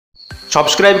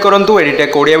Subscribe करंतु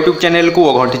edtech Odia YouTube channel को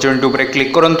और घंटी चिन्ह ऊपर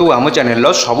क्लिक करंतु आम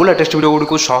चैनल सबु लेटेस्ट वीडियो गुडी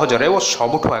को सहजरे और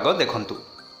सबुठ आग देखंतु।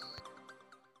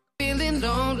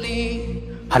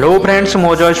 हेलो फ्रेंड्स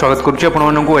मो जय स्वागत करुच्ची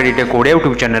आपको एडिटेक ओडिया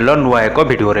यूट्यूब चैनल नुआ एक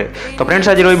वीडियो रे। तो फ्रेंड्स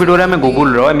आज वीडियो में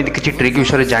गूगल एमती किसी ट्रिक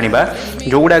विषय जाना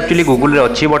जो गुड़ा एक्चुअली गूगल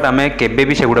अच्छी बट आम केबे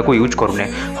भी सेगुड़ा को यूज करूने।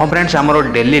 हाँ फ्रेंड्स आमर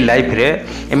डेली लाइफ रे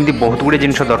एमती बहुत गुड़े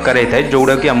जिन दरकार होता है जो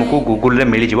गुड़ा कि आमको गूगल रे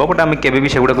मिल जाव बट आम केबे भी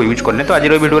सेगुड़ा को यूज करने। तो आज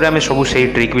वीडियो में सब सही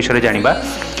ट्रिक विषय जाना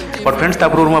और फ्रेंड्स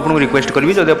तापर मैं आपको रिक्वेस्ट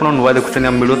करी जब आप नुआ देखुं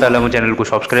आम वीडियो ताल चैनल को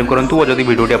सब्सक्राइब करूँ और जब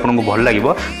वीडियो आपको भल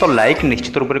लगे तो लाइक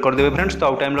निश्चित रूप से करदे फ्रेंड्स। तो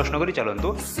आउ टाइम लॉस न करी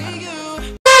चलतु।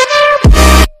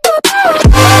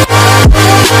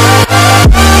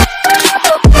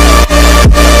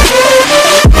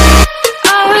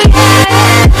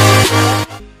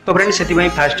 तो फ्रेंड्स से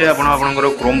फास्ट आपंकर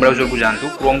क्रोम ब्राउजर को जानतु।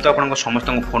 क्रोम तो आप समस्त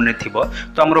फोन में थी।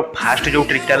 तो आम फास्ट जो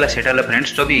ट्रिकटा है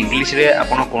फ्रेंड्स जब इंग्लीश रे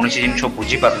आपन कौन जिन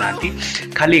बुझी पारना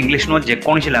खाली इंग्लीश नो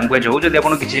जेकोसी लांगुएज हो जब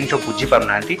आप किसी जिन बुझी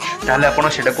पारना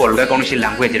आपटा को अलग कौन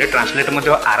लांगुएज ट्रांसलेट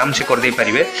आराम से करदे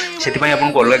पारे से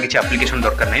आपको अलग किसी एप्लिकेशन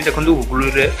दरकार नहीं। देखो गूगल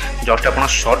रे जस्ट आप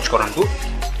सर्च करूँ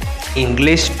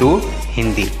English to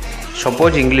Hindi.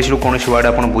 Suppose English रू कौन वर्ड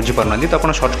आप बुझी पारना तो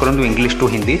आप सर्च करूँ इंग्लीश टू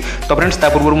हिंदी। तो फ्रेंड्स ता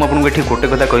पूर्व मुझे गोटे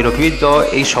कथा कही रखी तो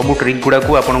ये सब ट्रिक गुड़ा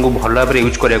को आपको भल भाव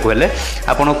यूज कराया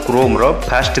आप क्रोम रो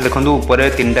फास्ट देखो ऊपर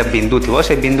 3टा बिंदु थी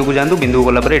से बिंदु को जातु बिंदु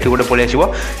गलापर ये गोटे पलि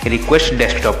आसो रिक्वेस्ट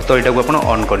डेस्कटॉप। तो यहाँ को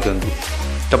ऑन कर दिंतु।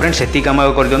 तो फ्रेंड्स से कम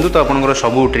कर दिंतु तो आप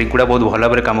सब ट्रिक गुड़ा बहुत भल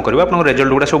भाव काम करेंगे आप रिजल्ट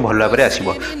गुड़ा सब भल भाव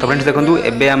आसो। तो फ्रेंड्स देखो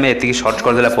एबे आम ये सर्च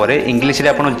करदेला इंग्लीश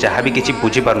आप जहाँ भी किसी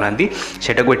बुझी पारना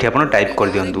सेटा को ये टाइप कर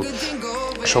दिंतु।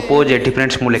 सपोज ये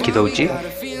फ्रेंड्स मुझे लिखी दूची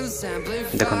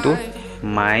देखु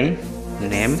माय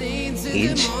नेम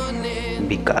इज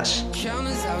विकास।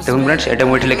 देखो फ्रेंड्स ये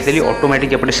मुझे लिखीदी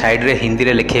ऑटोमेटिक एपटे साइड रे हिंदी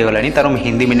रे लिखे गलानी तार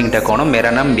हिंदी मीनिंगटा कौन मेरा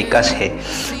नाम विकास है।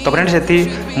 तो फ्रेंड्स ये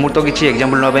मुझे तो किसी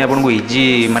एग्जांपल नापी आपको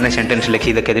इजी माने सेंटेंस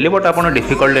लिखी देखी बट आप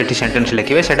डिफिकल्ट ये सेंटेंस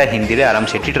लिखे से हिंदी रे आराम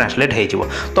से ट्रांसलेट हो।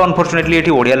 तो अनफॉर्चुनेटली ये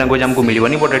ओडिया लैंग्वेज आमको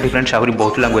मिलनी बट ये फ्रेंड्स आहरी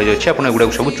बहुत लैंग्वेज अच्छी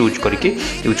आप सब चूज करके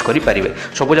यूज करेंगे।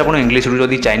 सपोज आप इंग्लीश रू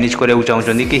जब चाइनीज कराया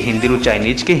चाहते कि हिंदी रू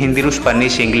चाइनीज कि हिंदी रू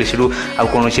स्पानिश इंग्लीश रू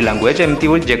आउ कौन लैंग्वेज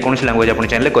एमती जेकोसी लैंग्वेज आप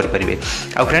चाहिए करेंगे।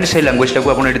 आ फ्रेंड्स से लैंग्वेजटा को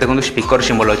आप देखो स्पीकर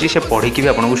सिंबल अच्छी से पढ़ी भी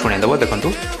आपको शुणेदेव।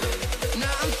 देखो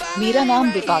मेरा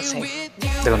नाम विकास है।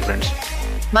 देखो फ्रेंड्स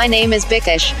माय नेम इज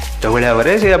विकास। तो भाई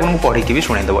भाव से आपको पढ़ी भी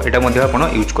शुणेदेव यहाँ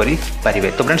आप यूज करेंगे।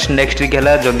 तो फ्रेंड्स नेक्स्ट ट्रिक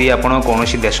है जदि आप कौन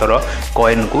देशर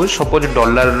कॉइन को सपोज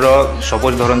डॉलर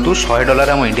सपोज धरतु $100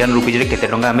 आम इंडियन रुपीज रे केते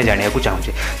टंका आम जाना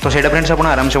चाहूँगे तो सही फ्रेंड्स आप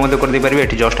आराम से करदे पारे। ये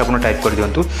जस्ट आप टाइप कर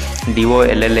दिंतु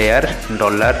DOLLAR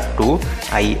डॉलर टू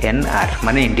INR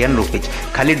माने इंडियन रुपीज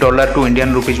खाली dollar to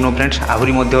Indian rupees no friends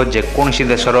आहरी जेकोसी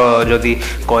देशर जदि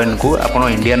कॉइन को आप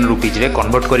इंडियन रुपीज रे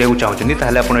कन्वर्ट करने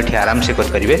चाहते आप आराम से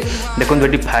करेंगे।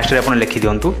 देखो फास्ट आप लिखि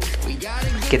दिंतु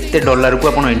केते डॉलर को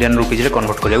आप इंडियन रुपीज रे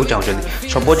कन्वर्ट करने चाहते।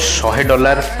 सपोज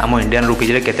 $100 आम इंडियन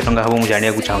रुपीज रे केते टंका हम मुझे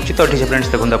जाना चाहूँगी। तो ये फ्रेंड्स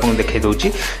देखो आपको देखा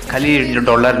दूसरी खाली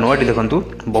डॉलर नो ये देखो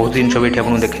बहुत जिन भी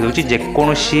आपको देखा दूसरी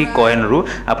जेकोसी कॉइन रु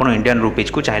आप इंडियन रुपीज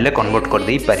को चाहिए कन्वर्ट कर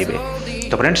दे पारे।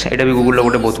 तो फ्रेंड्स यहाँ भी गूगल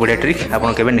गोटे बहुत बढ़िया ट्रिक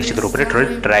आप निश्चित रूप से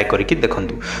ट्राए करके देखूँ।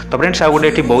 तो फ्रेंड्स आउ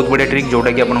गोटे बहुत बढ़िया ट्रिक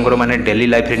जोटा कि आपंकर माने डेली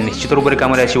लाइफ रे निश्चित रूप से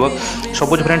काम आसो।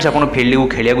 सपोज फ्रेंड्स आप फील्ड को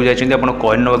खेलिया जाइए आप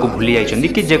कॉइन नाक भूली जाइए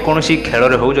कि जेकोसी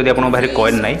खेल हो जब आप बाहर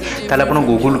कॉइन ना ताल आप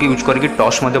गूगल की यूज करके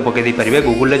टॉस पकई पारे।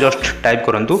 गूगल जस्ट टाइप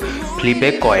करूँ फ्लिप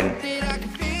ए कॉइन।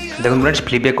 देखो friends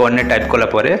flip a coin type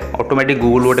कलापर automatic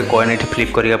Google गोटे कॉइन ये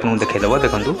फ्लिप करके आपको देखा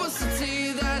देखो।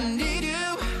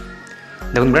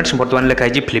 देखो फ्रेंड्स बर्तमान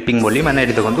लिखाई फ्लिपिंग बोली माने ये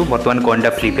देखो बर्तमान कॉइनटा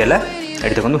फ्लिप है ये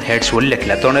देखो हेड्स बोली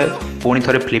लिखला। तो पुणी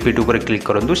थे फ्लिप इट ऊपर क्लिक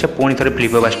करूँ से पुणी थे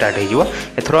फ्लिप होगा स्टार्ट हो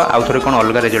एथर आउ थे कौन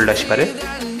अलग रिजल्ट आसपे।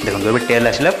 देखो ये टेल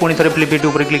आसला पुणी थे फ्लिप इट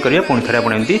ऊपर क्लिक करेंगे पुणी थे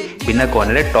आपमती बिना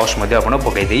कॉइन रे टॉस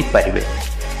पकई पारे।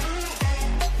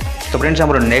 तो फ्रेंड्स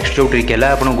आम नेक्स्ट जो ट्रिक है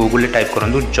आप गूगल टाइप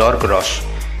करूँ जर्क रश।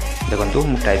 देखो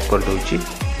मुझे टाइप कर दूची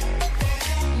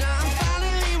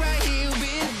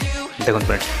देखो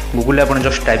फ्रेंड्स गूगल आप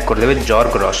जस्ट टाइप करदे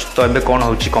जर्क रश। तो ये कौन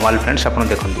हो कमाल फ्रेंड्स आप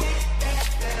देखो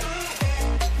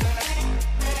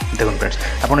देखो फ्रेंड्स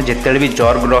आप जिते भी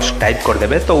जर्क रश टाइप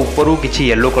करदे तो ऊपर किसी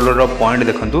येलो कलर पॉइंट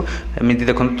देखो एमती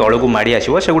देखो तौक को माड़ी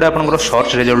आसो से गुड़ा आप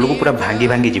सर्च रिजल्ट को पूरा भांगी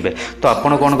भांगी जी। तो आप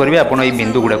कौन करेंगे आप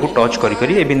बिंदु गुड़ा को टच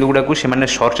करी बिंदु गुड़ा को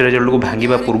सर्च रिजल्ट को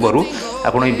भांगा पूर्वर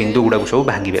आप बिंदु गुड़ा को सब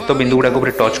भांगे। तो बिंदु गुड़ा को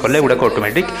टच कले गुड़ा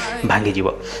ऑटोमेटिक भांगी जी।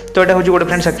 तो यहाँ हूँ गोटे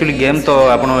फ्रेंड्स एक्चुअली गेम। तो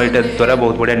आप द्वारा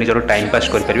बहुत बढ़िया निजर टाइम पास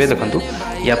करेंगे। देखो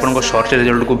ये आप सर्च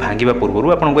रिजल्ट को भांगा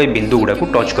पूर्वर आपको बिंदु गुड़ा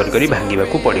को टच कर भांगा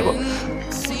पड़ो।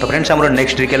 तो फ्रेंड्स आम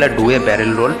नेक्स्ट ट्रिक है डू ए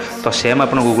बैरेल रोल। तो सेम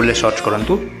आप गूगल सर्च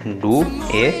करूँ डू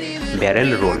ए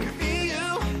बैरेल रोल।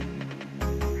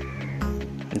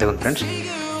 देखो फ्रेंड्स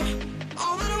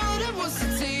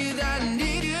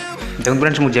देखो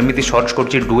फ्रेंड्स मुझे सर्च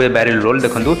कर डू ए बैरेल रोल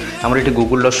देखो आम ये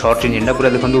गूगल सर्च इंजिन पूरा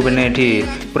देखो मैंने ये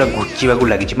पूरा घुचा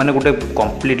लगी मैंने गोटे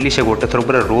कम्प्लीटली से गोटे थर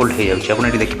पूरा रोल हो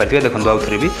जाए देखिपारे देखो आउ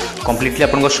थे भी कम्प्लीटली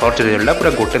आप सर्च रिजल्टा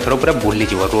पूरा गोटे थर पूरा बुली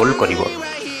रोल कर।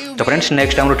 तो फ्रेंड्स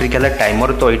नेक्स्ट आम ट्रिक है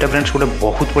टाइमर। तो यहाँ फ्रेंड्स गोटे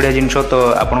बहुत बढ़िया जिन तो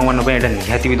आपण मानी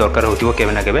निहाती भी दरकार हो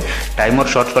केवे केवे टाइमर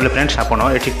सर्च कले फ्रेंड्स आपड़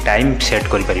ये टाइम सेट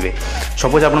करेंगे।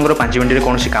 सपोज आपंकर 5 मिनट में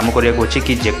कौन काम कराया अच्छे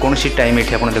कि जेकोसी टाइम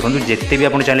ये आप देखो जिते भी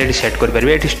आप चाहिए सेट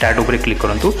करेंगे ये स्टार्ट उपर क्लिक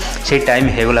करूँ से टाइम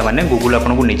होगा मैंने गूगल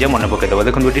आपको निजे मन पकईदेव।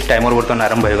 देखो ये टाइमर बर्तमान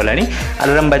आरंभ होगा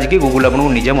अलार्म बाजिकी गूगल आपको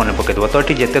निजे मन पकईदेव। तो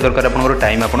ये जिते दरकार आप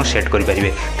टाइम आप सेट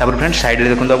करेंगे। फ्रेंड्स साइड में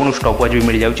देखो आपको स्टॉप वॉच भी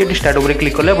मिल जाए स्टार्ट उपर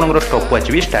क्लिक कले आप स्टॉप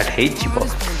वॉच भी स्टार्ट हो।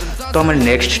 तो आम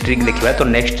नेक्स्ट ट्रिक देखा। तो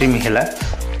नेक्स्ट ट्रिक है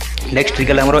नेक्स्ट ट्रिक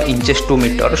है इंचेस टू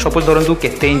मीटर। सपोज धरतु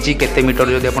केते इंची केते मीटर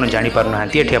जब आप जापार ना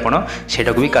ये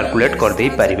आपटा भी कैलकुलेट करदे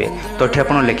पारे। तो ये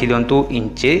आप लिखि दिंतु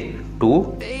इंचे टू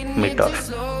मीटर।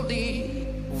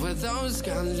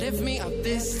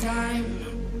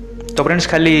 तो फ्रेंड्स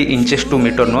खाली इंचेस टू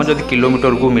मीटर नुह जब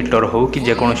किलोमीटर को मीटर हो कि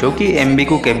जेकोसी हो कि एमबी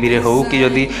को केबी हो कि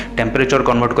जदि टेम्परेचर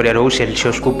कन्वर्ट करार हो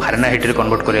सेल्सियस को फारेनहाइट रे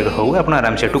कन्वर्ट करार हो आप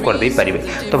आराम से करदे पारे।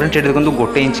 तो फ्रेंड्स ये देखो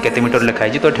गोटे इंच केते मीटर लिखाई।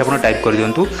 तो ये आप टाइप कर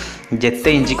दिंतु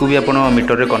जिते इंच को भी आप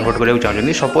मीटर रे कन्वर्ट कराया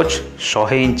चाहते सपोज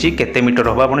 100 इंच केते मीटर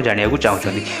हम आप जानवा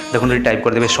चाहते देखो टाइप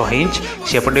करदे 100 इंच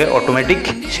सेपटे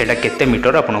ऑटोमेटिक से केते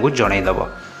मीटर आपको जनईदेव।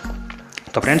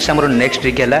 तो फ्रेंड्स आमर नेक्स्ट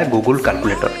ट्रिक है गूगल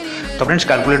कैलकुलेटर। तो फ्रेंड्स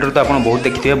कैलकुलेटर तो आप बहुत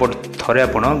देखिए बट थोड़े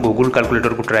आप गूगल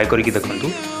कैलकुलेटर को ट्राए करके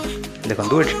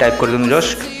देखो ये टाइप कर दिखाँ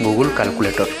जस्ट गूगल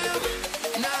कैलकुलेटर।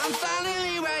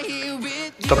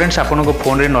 तो फ्रेंड्स आपको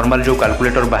फोन रे नॉर्मल जो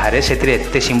कैलकुलेटर बाहर से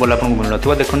एत सिंबल आपको मिल ना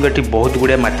देखो ये बहुत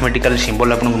गुड़े मैथमेटिकल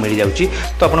सिंबल आपको मिल जाऊँगी।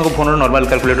 तो आपको फोन नॉर्मल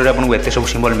कैलकुलेटर आपको एत सब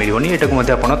सिंबल मिलनी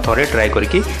यहाँ आप थे ट्राए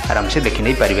करके आराम से देखी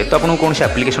नहीं पारे। तो आपको कौन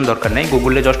एप्लिकेशन दरकार नहीं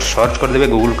गूगल में जस्ट सर्च करदे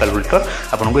गूगल कैलकुलेटर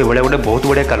आपको ये गोटे बहुत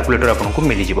बढ़िया कैलकुलेटर आपको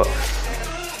मिल जाए।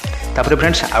 तापर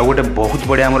फ्रेंड्स आउ गोटे बहुत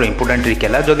बढ़िया आम इंपोर्टेंट ट्रिक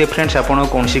है जदि फ्रेंड्स आप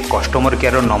कौन कस्टमर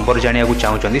केयर नंबर जाना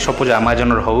चाहते सपोज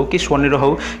आमाजन हो कि सोनी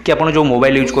हो कि आप जो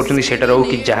मोबाइल यूज कर हो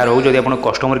कि जहाँ हो जब आप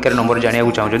कस्टमर केयर नंबर जाना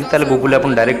चाहते गूगल आप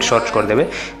डायरेक्ट सर्च करदे।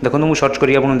 देखो मुझे सर्च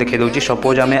करके आपको देखा दूसरी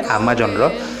सपोज आम आमाजन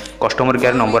कस्टमर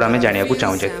केयर नंबर आम जाना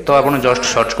चाहूँगे तो आप जस्ट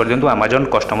सर्च कर दिखाँ आमाजन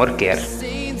कस्टमर केयर।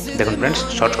 देखो फ्रेंड्स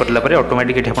सर्च करला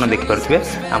ऑटोमेटिक ये आप देखिपे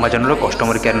आमाजन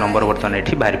कस्टमर केयर नंबर बर्तमान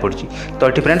ये बाहरी पड़ी। तो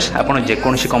ये फ्रेंड्स आप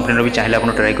जेकोसी कंपनी भी चाहिए आप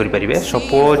ट्राए करेंगे।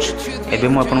 सपोज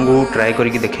एवं मुझे ट्राए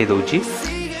करके देखे दूसरी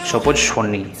सपोज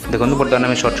सोनी देखो बर्तमान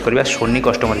आम सर्च करवा सोनी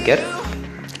कस्टमर केयर।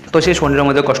 तो से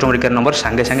सोनी कस्टमर केयर नंबर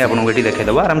सांगे सांगे आपको ये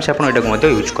देखीदेव आराम से आप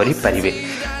यूज करेंगे।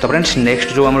 तो फ्रेंड्स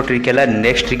नेक्स्ट जो आम ट्रिक है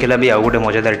नेक्स्ट ट्रिक है भी आउ गोटे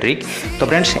मजेदार ट्रिक। तो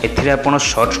फ्रेंड्स ए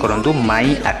सर्च करूँ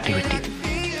माई एक्टिविटी।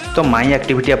 तो माई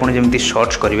एक्टिविटी आपड़ जमी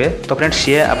सर्च करेंगे तो फ्रेंड्स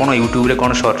सी आप यूट्यूब रे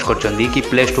कौन सर्च कर कि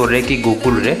प्ले स्टोर रे कि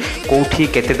गूगल रे कौटी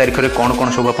केते तारीख रे कौन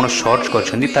कौन सब आप सर्च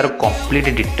कर तार कंप्लीट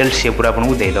डिटेल्स सी पूरा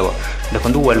आपको देदेव।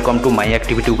 देखो वेलकम टू माई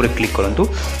एक्टिविटी उपर क्लिक करूँ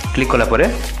क्लिक कलापर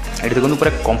ये देखो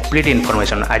पूरा कंप्लीट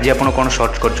इनफॉरमेशन आज आप कौन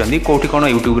सर्च कर कौटी कौन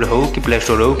यूट्यूब रे हो कि प्ले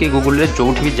स्टोर हो कि गूगल रे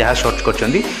जो भी जहाँ सर्च कर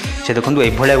देखो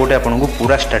ये गोटे आपको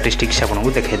पूरा स्टाटिस्टिक्स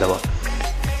आपको देखईदेव।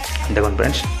 देखो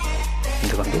फ्रेंड्स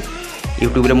देखो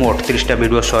यूट्यूब रे मुझे 38टा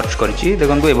वीडियो सर्च करी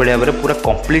देखो ये भाव में पूरा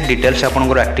कंप्लीट डिटेल्स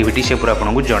आपंकर एक्टिविटी से पूरा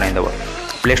आपको जनईदेव।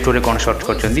 प्ले स्टोर रे कौन सर्च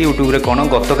कर यूट्यूब रे कौन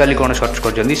गतकाली कौन सर्च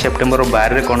कर सेप्टेम्बर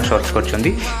 12 रे कौन सर्च कर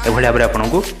भाव में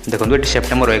आपको देखो ये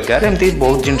सेप्टेम्बर 11 एमती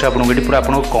बहुत जिन आपको पूरा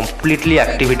आपको कंप्लीटली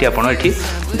एक्टिविटी आप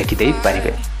देखीदे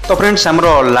पारे। तो फ्रेंड्स आमर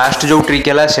लास्ट जो ट्रिक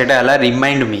है सेटा है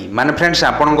रिमाइंड मी माने फ्रेंड्स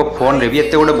आपको फोन रे भी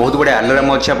एत गोटे बहुत बड़े अलार्म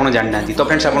अच्छे आप जाना। तो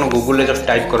फ्रेंड्स आप गूगल रे जस्ट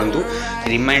टाइप करूँ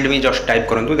रिमाइंड मी जस्ट टाइप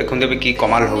करूँ देखो कि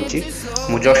कमाल हो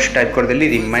मुझे जस्ट टाइप करदेली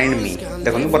रिमाइंड मी।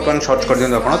 देखो बर्तमान सर्च कर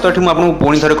दिखाँ आप। तो ये मुझे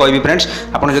पुणी थे कहि फ्रेंड्स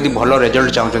आपड़ जब भल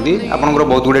रिजल्ट चाहते आपंकर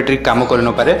बहुत गुड़े ट्रिक काम कर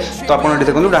नपे तो आप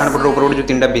देखो डाण पट ऊपर जो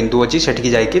 3टा बिंदु अच्छी से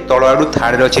जाकि तल आड़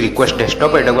थार्ड अच्छी रिक्वेस्ट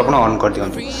डेस्कटॉप यहाँ को ऑन कर दिखाँ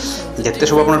जिते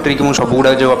सब आप ट्रिक मुझे सब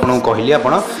गुड़ा जो आपको कहली आप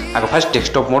आगे फास्ट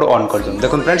डेस्कटॉप मोड ऑन कर दिखाँ।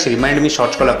 देखो फ्रेंड्स रिमाइंड मी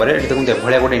सर्च कलापर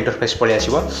देखो ये गोटे इंटरफेस पलि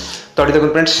आसो। तो ये देखो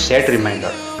फ्रेंड्स सेट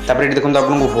रिमाइंडर तापर ये देखो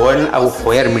आपको व्हेन आउ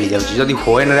व्हेयर मिल जाऊँगी जदि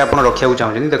व्हेन आप रखा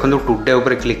चाहते देखो टुडे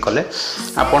उपर क्लिक कले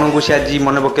आपको सी आज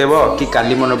मन पकेब कि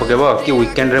काली मन पकेब कि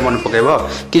वीकेंड रे मन पकेब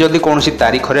कि जदि कौन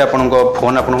तारीख में आपको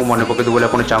फोन आपको मन पकईद बोले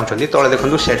आप चाहते तो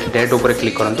देखो सेट डेट उपर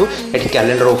क्लिक करूँ ये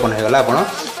कैलेंडर ओपन होगा आप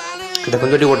देखो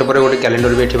ये गोटे पर गोटे कैलेंडर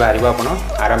भी ये बाहर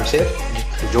आप आराम से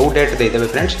जो डेट देदेवे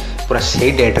फ्रेंड्स पूरा से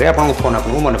डेट रे आपको फोन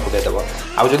आपको मन पकईदेव।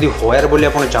 आउ जदि व्हेयर बोली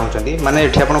आप चाहते माने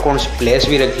ये आप कौन प्लेस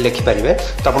भी लिखिपारे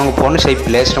तो आपको फोन से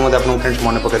प्लेस आपको फ्रेंड्स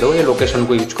मन पकईदेव ये लोकेशन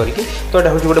को यूज करके। तो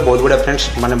यहाँ हूँ गोटे बहुत बड़ा फ्रेंड्स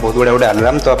माने बहुत बड़ा गोटे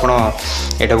अलार्म तो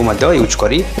आप यूज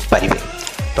करेंगे।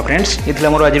 तो फ्रेंड्स ये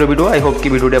मोर आज वीडियो आई होप कि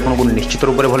वीडियो आपको निश्चित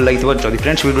रूप से भल लगी जदि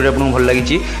फ्रेंड्स वीडियो आपको भल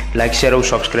लगी लाइक शेयर और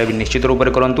सब्सक्राइब निश्चित रूप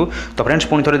से करूँ। तो फ्रेंड्स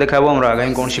पुणी थे देखा आम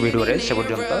आगामी कौन सी वीडियो से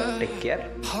पर्यंत take care.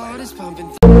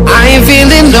 I ain't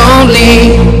feeling lonely,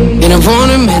 and I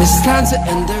wanna, man, it's time to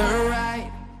end the